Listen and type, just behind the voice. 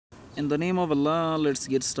In the name of Allah, let's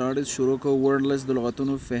get started. Shuruko wordless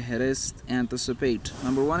dulghatunu fehrist anticipate.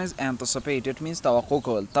 Number one is anticipate. It means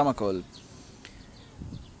tawaqqul, tamakul.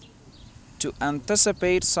 To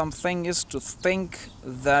anticipate something is to think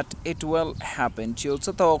that it will happen.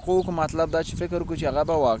 Chiyotsa tawaqqu ko matlab da chi fikr ko chi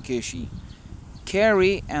agaba waqi shi.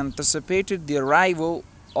 Carrie anticipated the arrival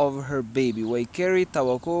of her baby. Why Carrie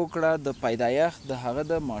tawaqqu kra the paidayakh the haga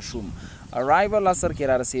the mashum. Arrival asar کې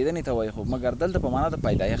را رسیدنې ته وایي خو مګر دلته په معنا د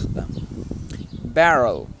پیدایښت ده.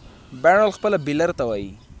 barrel خپله بیلر ته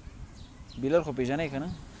وایي. بیلر خو پیژنئ که نه؟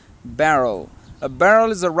 barrel. A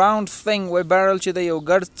barrel is a round thing وایي barrel چې د یو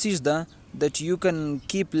ګډ څیز ده that you can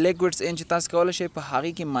keep liquids in چې تاسو کولی شئ په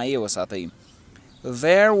هغې کې مایع وساتئ.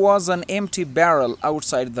 There was an empty barrel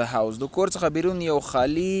outside the house. د کور څخه بیرون یو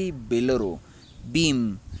خالي بیلر و.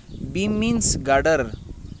 Beam means ګډر.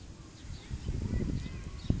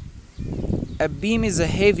 A beam is a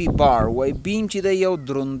heavy bar. Why beam چې د یو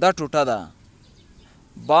درونده ټوټه ده.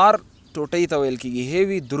 بار ټوټۍ ته ویل کېږي.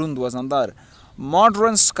 heavy دروند وزندار.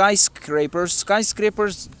 Modern skyscrapers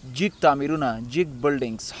جګ تعمیرونه جګ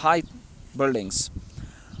buildings high buildings.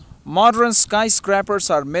 Modern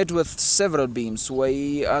skyscrapers are made with several beams.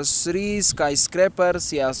 وای عصري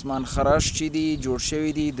skyscrapers یا اسمان خراش چې دي جوړ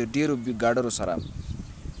شوي دي د ډېرو ګاډرو سره.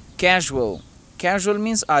 Casual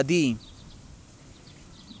means عادي.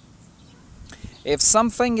 If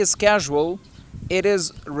something is casual, it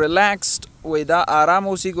is relaxed with آرام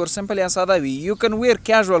اوسیږي or simple یا ساده وي. You can wear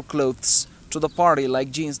casual clothes to the party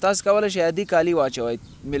like jeans. تاسو کولی شئ عادي کالي واچوئ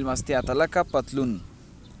میلمستیا ته لکه پتلون.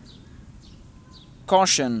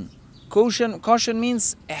 Caution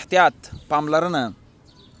means احتیاط پاملرنه.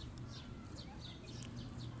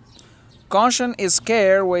 Caution is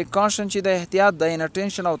care وای caution چې د احتیاط د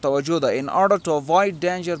inattention او توجه ده. In order to avoid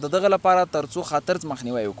danger د دغه لپاره تر څو خطر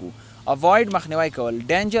مخنیوی وکړو. Avoid مخنیوی کول.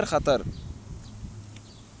 Danger خطر.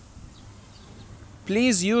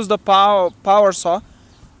 Please use the power saw.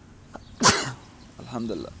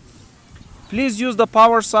 Alhamdulillah. Please use the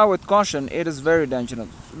power saw with caution. It is very dangerous.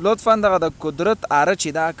 لطفا دغه د قدرت اره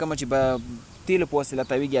چې دا کومه چې به تیلو په وسیله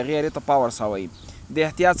تاویږي هغې ارې ته پاور سا وایي. د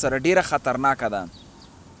احتیاط سره ډېره خطرناکه ده.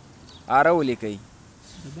 اره ولیکئ.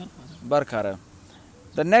 برق اره.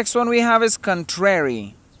 The next one we have is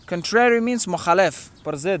contrary. Contrary means مخالف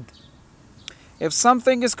پر ضد. If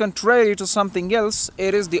something is contrary to something else,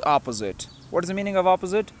 it is the opposite. What is the meaning of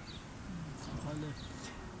opposite?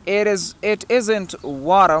 It isn't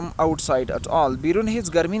warm outside at all. بیرون هیڅ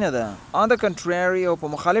ګرمي نه ده. On the contrary او په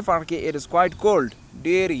مخالف اړخ کې it is quite cold.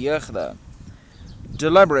 ډېر یخ ده.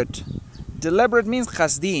 Deliberate means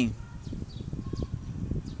قصدي.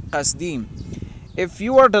 If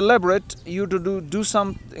you are deliberate, you do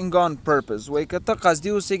something on purpose. وای که ته قصدي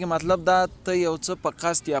اوسېږي مطلب دا ته یو څه په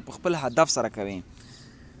قصد یا په خپل هدف سره کوې.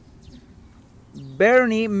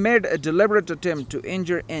 Bernie made a deliberate attempt to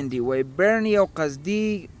injure Andy. وای Bernie یو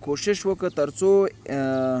قصدي کوشش وکړ تر څو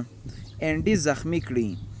انډي زخمی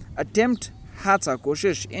کړي. Attempt هڅه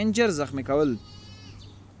کوشش. Injure زخمی کول.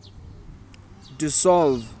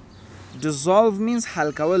 Dissolve means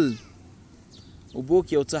حل کول. اوبو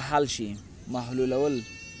کې یو څه حل شي. محلولول.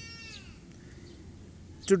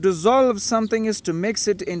 To dissolve something is to mix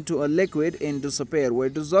it into a liquid and disappear. وای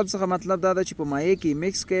dissolve څخه مطلب دا ده چې په مایع کې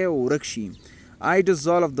مکس کړئ او ورک شي. I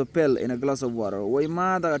dissolve the pill in a glass of water. وای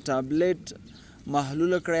ما دغه ټابلیټ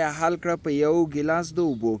محلوله کړه حل کړه په یو ګیلاس د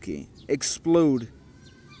اوبو کې.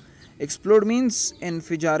 Explode means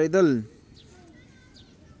انفجارېدل.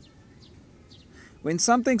 When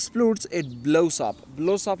something explodes, it blows up.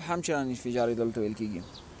 هم چرا انفجارېدل ته ویل کېږي.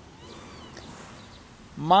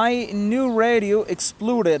 My new radio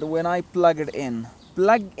exploded when I plugged it in.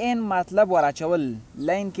 Plug in مطلب وراچول.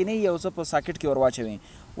 لاین کې نه یو څه په ساکټ کې ور واچوي.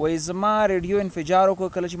 وای زما ریډیو انفجار وکړ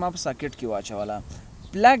کله چې ما په ساکټ کې واچوله.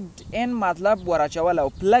 Plugged in مطلب وراچول او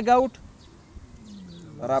plug out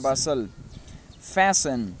راباسل.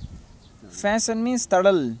 Fasten means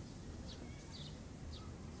تړل.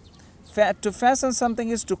 To fasten something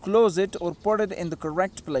is to close it or put it in the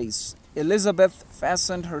correct place. Elizabeth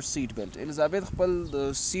fastened her seat belt. Elizabeth خپل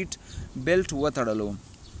د seat belt وتړلو.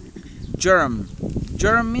 Germ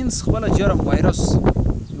means خپل جرم وایرس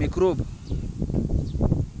میکروب.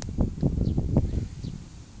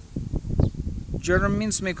 Germ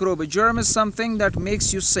means میکروب. Germ is something that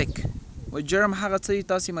makes you sick. و germ هغه څه چې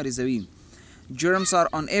تاسې مریضوي. Germs are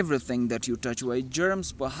on everything that you touch. وای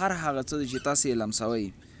germs په هر هغه څه چې تاسې یې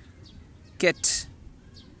لمسوئ.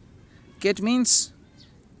 Kit means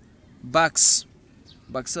box.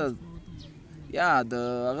 یا د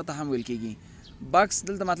هغه ته هم ویل کېږي. box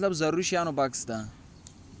دلته مطلب ضروري شیانو box ده.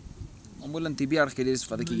 معمولا طبي اړخ کې ډېر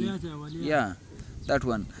استفاده کېږي. Yeah, that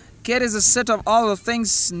one. Kit is a set of all the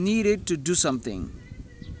things needed to do something.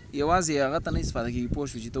 یوازې هغه ته نه استفاده کېږي پوه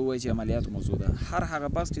شوې چې ته ووایې چې عملیات موضوع ده هر هغه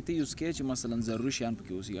بس چې ته یوز کوې چې مثلا ضروري شیان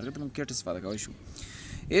پکې اوسي هغې ته هم کټ استفاده کولی شو.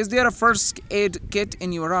 Is there a first aid kit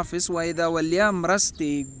in your office؟ وایي د اولیا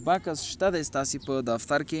مرستې بکس شته دی ستاسې په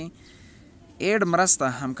دفتر کې. ایډ مرسته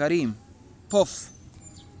همکاري.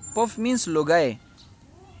 puff means لوګی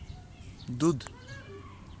دود.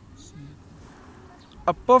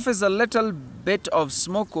 A puff is a little bit of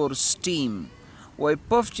smoke or steam. وای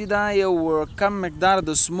پف چې دا یو کم مقدار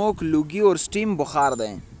د سموک لوګي اور سټیم بخار دی.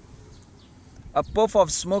 A puff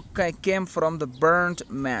of smoke came from the burnt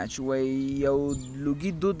match. وای یو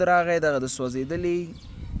لوګي دود راغی دغه د سوځېدلې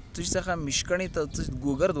تش څخه مشکڼې ته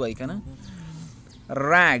ګوګرد وایي که نه.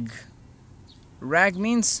 rag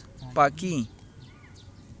means پاکي.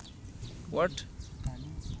 what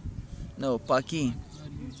no پاکي.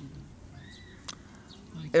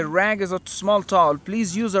 A rag is a small towel.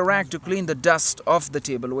 Please use a rag to clean the dust off the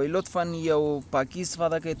table. وای لطفاً یو پاکی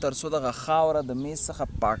استفاده کوي تر څو دغه خاوره د میز څخه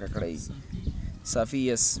پاکه کړئ. صافي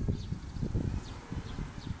yes.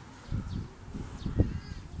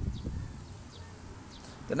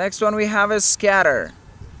 The next one we have is scatter.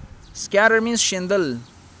 Scatter means shindle.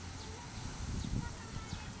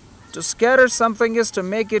 To scatter something is to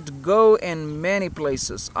make it go in many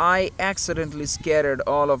places. I accidentally scattered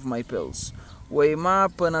all of my pills. وای ما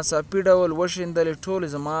په ناڅاپي ډول وشیندلې ټولې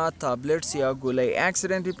زما تابلیټس یا ګولۍ.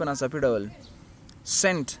 accidentally په ناڅاپي ډول.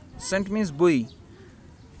 scent means بوی.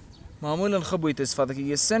 معمولا ښه بوی ته استفاده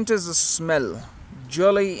کېږي. scent is a smell.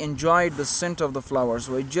 Julie enjoyed the scent of the flowers.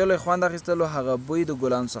 وای جلی خوند اخیستلو هغه بوی د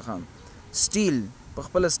ګلانو څخه. steel په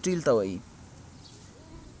خپله سټیل ته وایي.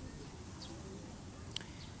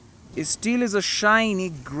 steel is a shiny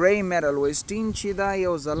grey metal. وای سټین چې دا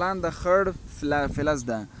یو ځلانده خړ فلز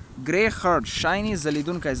ده. grey خړ shiny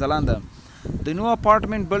ځلیدونکی ځلانده. The new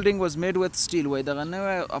apartment building was made with steel. وای دغه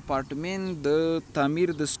نوی اپارتمنټ د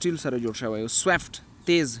تعمیر د سټیل سره جوړ شوی. swift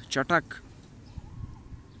تیز چټک.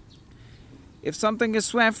 If something is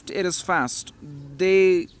swift it is fast.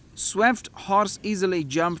 The swift horse easily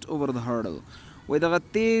jumped over the hurdle. وای دغه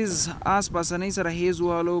تیز آس په اسانۍ سره هیز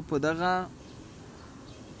والو په دغه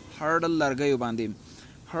هرډل لرګیو باندې.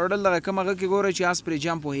 هرډل دغه کوم هغه کې ګورئ چې آس پرې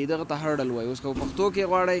جمپ وهي دغه ته هرډل وایي. اوس که په پښتو کې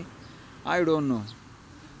غواړئ I don't know.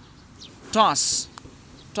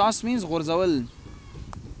 toss means غورځول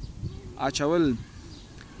اچول.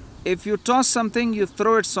 if you toss something you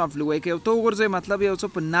throw it softly. وایي که یو ته وغورځوئ مطلب یو څه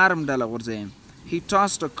په نرم ډله غورځوئ. he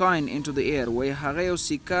tossed a coin into the air. وایي هغه یو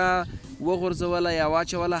سکه وغورځوله یا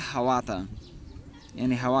واچوله هوا ته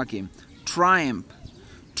یعنې هوا کې.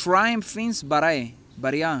 triumph means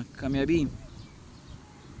بریا کامیابي.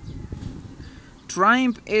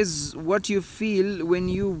 Triumph is what you feel when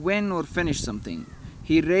you win or finish something.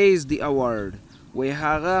 He raised the award. وای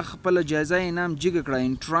هغه خپل جایزه انعام جګه کړه.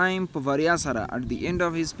 in triumph په بریا سره. at the end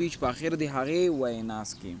of his speech په اخر د هغې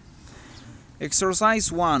ویناس کې.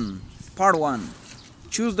 exercise 1 part 1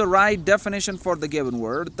 choose the right definition for the given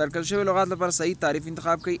word. درکړل شوي لغات لپاره صحیح تعریف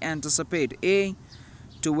انتخاب کړئ. anticipate A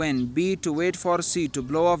to win. B to wait for. C to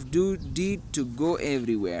blow off. D to go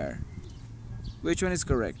everywhere. which one is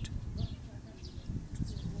correct?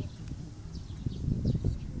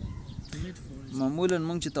 معمولا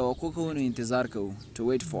مونږ چې توقع کوو نو انتظار کوو. to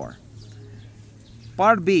wait for.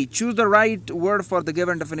 part B choose the right word for the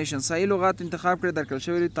given definition. صحیح لغات انتخاب کړئ درکړل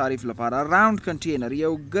شوي تعریف لپاره. round container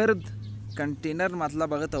یو ګرد کنټینر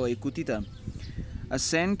مطلب هغه ته وایي کوتي ته. a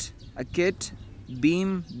cent, a kit,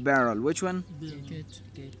 beam, barrel. which one?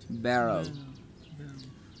 barrel.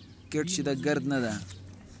 kit چې دا ګرد نه ده.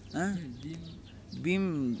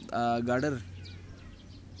 beam ګاډر.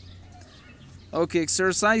 Okay,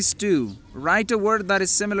 exercise 2. Write a word that is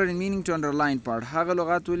similar in meaning to underlined part. هغه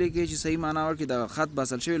لغات ولیکئ چې صحیح معنا ورکړي د خط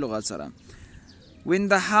باسل شوي لغات سره. When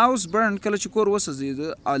the house burned کله چې کور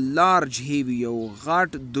وسوځېده a large heavy یو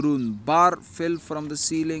غټ درون bar fell from the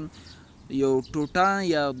ceiling یو ټوټه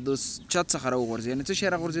یا د چت څخه راوغورځېد. یعنې څه شی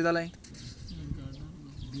راغورځېدلی؟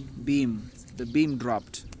 beam. The beam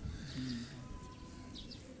dropped.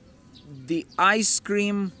 The ice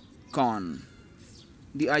cream cone.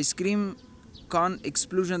 The ice cream کان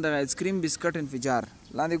explosion د آیس کریم بسکټ انفجار.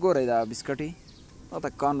 لاندې ګورئ دا بسکټې هغه ته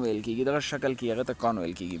کان ویل کېږي. دغه شکل کې هغه ته کان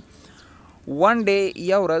ویل کېږي. one day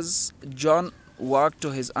یو ورځ John walked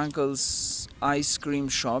to his uncle's ice cream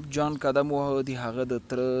shop. John قدم وهه د هغه د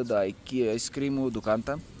تره د آیس کریمو دکان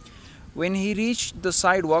ته. when he reached the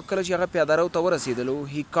sidewalk کله چې هغه پیاده رو ته ورسېدلو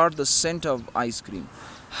he caught the scent of ice cream.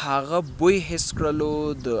 هغه بوی حس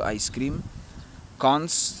کړلو د آیس کریم.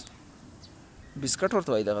 کانس بسکټ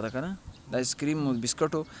ورته وایي دغه ته که نه د آیس کریم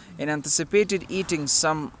بسکټو and anticipated eating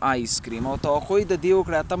some ice cream او توقع یې د دې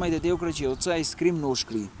وکړه تمه یې د دې وکړه چې یو څه آیس کریم نوش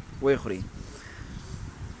کړي ویې خوري.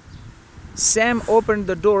 Sam opened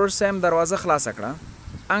the door. Sam دروازه خلاصه کړه.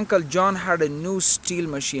 Uncle John had a new steel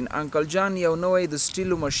machine. Uncle John یو نوی د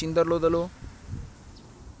سټیلو ماشین درلودلو.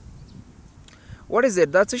 What is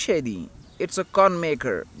it? دا څه شی دی؟ It's a corn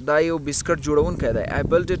maker. دا یو بسکټ جوړونکی دی. I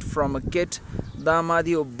built it from a kit. دا ما د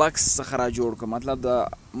یو بکس څخه را جوړ کړ، مطلب د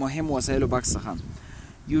مهم وسایلو بکس څخه.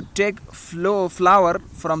 You take flour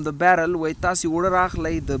from the barrel. وایي تاسې اوړه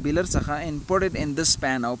راخلئ د بیلر څخه and put it in this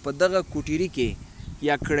pan. او په دغه کوټیري کې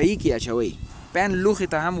یا کړايي کې اچوئ. پین لوښي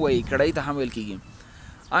ته هم وایي، کړايي ته هم ویل کېږي.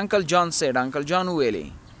 Uncle John said. Uncle John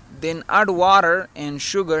وویلې then add water and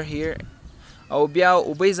sugar here. او بیا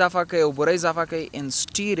اوبه اضافه کوئ او بوره اضافه کوئ and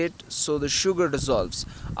stir it so the sugar dissolves.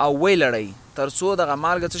 او ویې لړئ تر څو دغه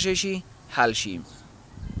مالګه څه شی شي؟ حل شي.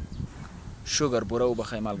 sugar بوره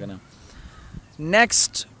وبخئ مالګه نه.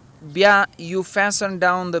 next بیا you fasten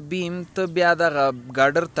down the beam. ته بیا دغه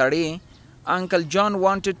ګاډر تړې. Uncle John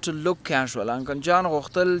wanted to look casual. Uncle John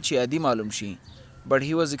غوښتل چې عادي معلوم شي. But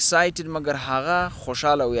he was excited. مګر هغه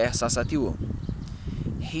خوشحاله و یا احساساتي و.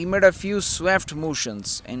 He made a few swift motions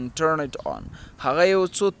and turned it on. هغه یو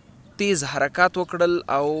څو تیز حرکات وکړل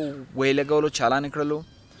او ویې لګولو چالان یې کړلو.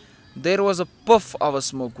 There was a puff of a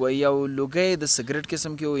smoke. و یو لوګی د سګرټ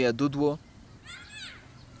قسم کې و یا دود و.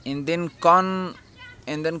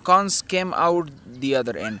 And then cons came out the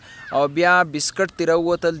other end. او بیا بسکټ تیره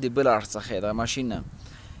ووتل د بل اړخ څخه د ماشین نه.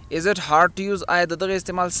 Is it hard to use? آیا د دغه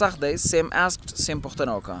استعمال سخت دی؟ Sam asked. Sam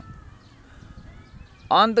پوښتنه وکړه.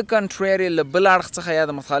 On the contrary له بل اړخ څخه یا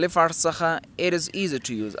د مخالف اړخ څخه it is easy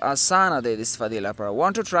to use. اسانه دی د استفادې لپاره.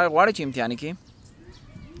 Want to try؟ غواړئ چې امتحان کړئ؟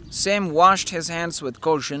 Sam washed his hands with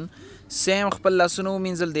caution. Sam خپل لاسونه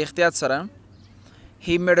ومینځل د احتیاط سره.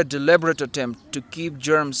 He made a deliberate attempt to keep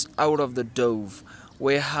germs out of the dough.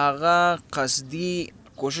 وی هغه قصدي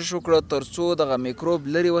کوشش وکړه تر څو دغه میکروب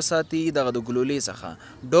لرې وساتي دغه د ګلولې څخه.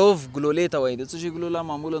 ډوف ګلولې ته وایي. د څه شي ګلوله؟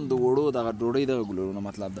 معمولا د وړو دغه ډوډۍ دغه ګلولونه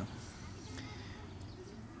مطلب ده.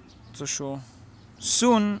 څه شو؟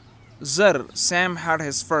 Soon زر Sam had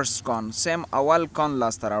his first corn. Sam اول کون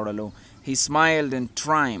لاسته راوړلو. He smiled in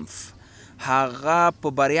triumph. هغه په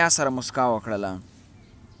بریا سره مسکا وکړله.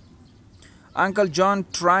 Uncle John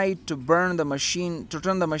tried to turn the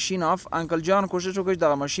machine off. Uncle John کوشش وکړ چې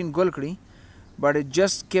دغه ماشین ګل کړي. But it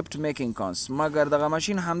just kept making cons. مګر دغه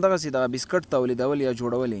ماشین همدغسې دغه بسکټ تولیدول یا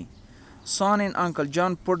جوړولې. Son and Uncle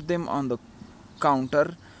John put them on the counter.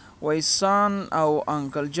 وایي Son او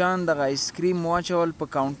Uncle John دغه آیس کریم واچول په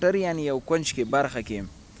کاونټر یعنې یو کونج کې برخه کې.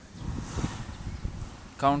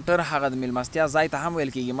 کاونټر هغه د میلمستیا ځای ته هم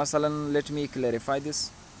ویل کېږي. مثلا let me clarify this.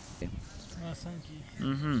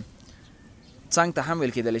 څنګ ته هم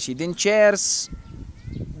ویل کېدلی شي.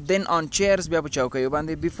 then on chairs بیا په چوکیو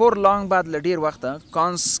باندې. before long بعد له ډېر وخته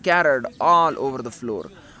cons scattered all over the floor.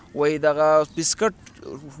 وایي دغه بسکټ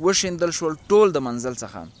وشیندل شول ټول د منزل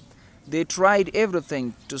څخه. they tried everything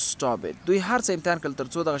to stop it. دوی هر څه امتحان کړل تر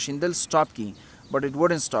څو دغه شیندل سټاپ کړي. but it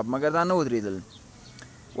wouldn't stop. مګر دا نه ودرېدل.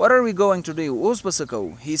 what are we going to do? اوس به څه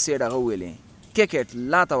کوو؟ he said. هغه ویلې kick it.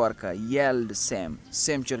 لاته ورکه. yelled Sam.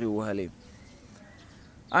 Sam چغې وهلې.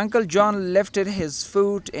 Uncle John lifted his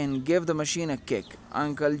foot and gave the machine a kick.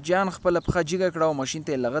 Uncle John خپل پښه جګه کړه او ماشین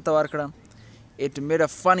ته یې لغته ورکړه. It made a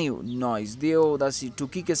funny noise. دی یو داسې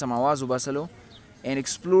ټوکي قسم آواز وباسلو and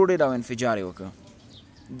exploded او انفجار یې وکړه.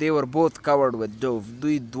 They were both covered with dough.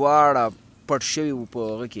 دوی دواړه پټ شوي وو په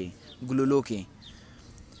هغه کې ګلولو کې.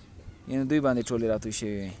 یعنې دوی باندې ټولې راتوی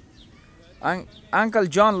شوي وې. Uncle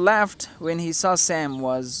John laughed when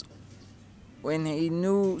he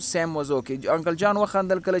knew Sam was okay. Uncle John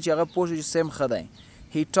وخندل کله چې هغه پوه شو چې Sam ښه دی.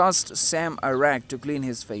 He tossed Sam a rag to clean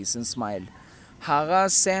his face and smiled. هغه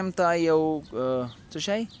Sam ته یو څه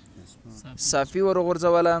شی صافي ور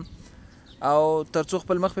وغورځوله او تر څو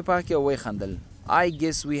خپل مخ پې پاک کړي او ویې خندل. I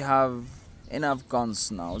guess we have enough cons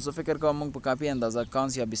now. زه فکر کوم موږ په کافي اندازه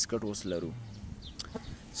کانس یا بسکټ اوس لرو.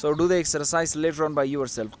 So do the exercise later on by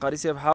yourself. قاري صاحب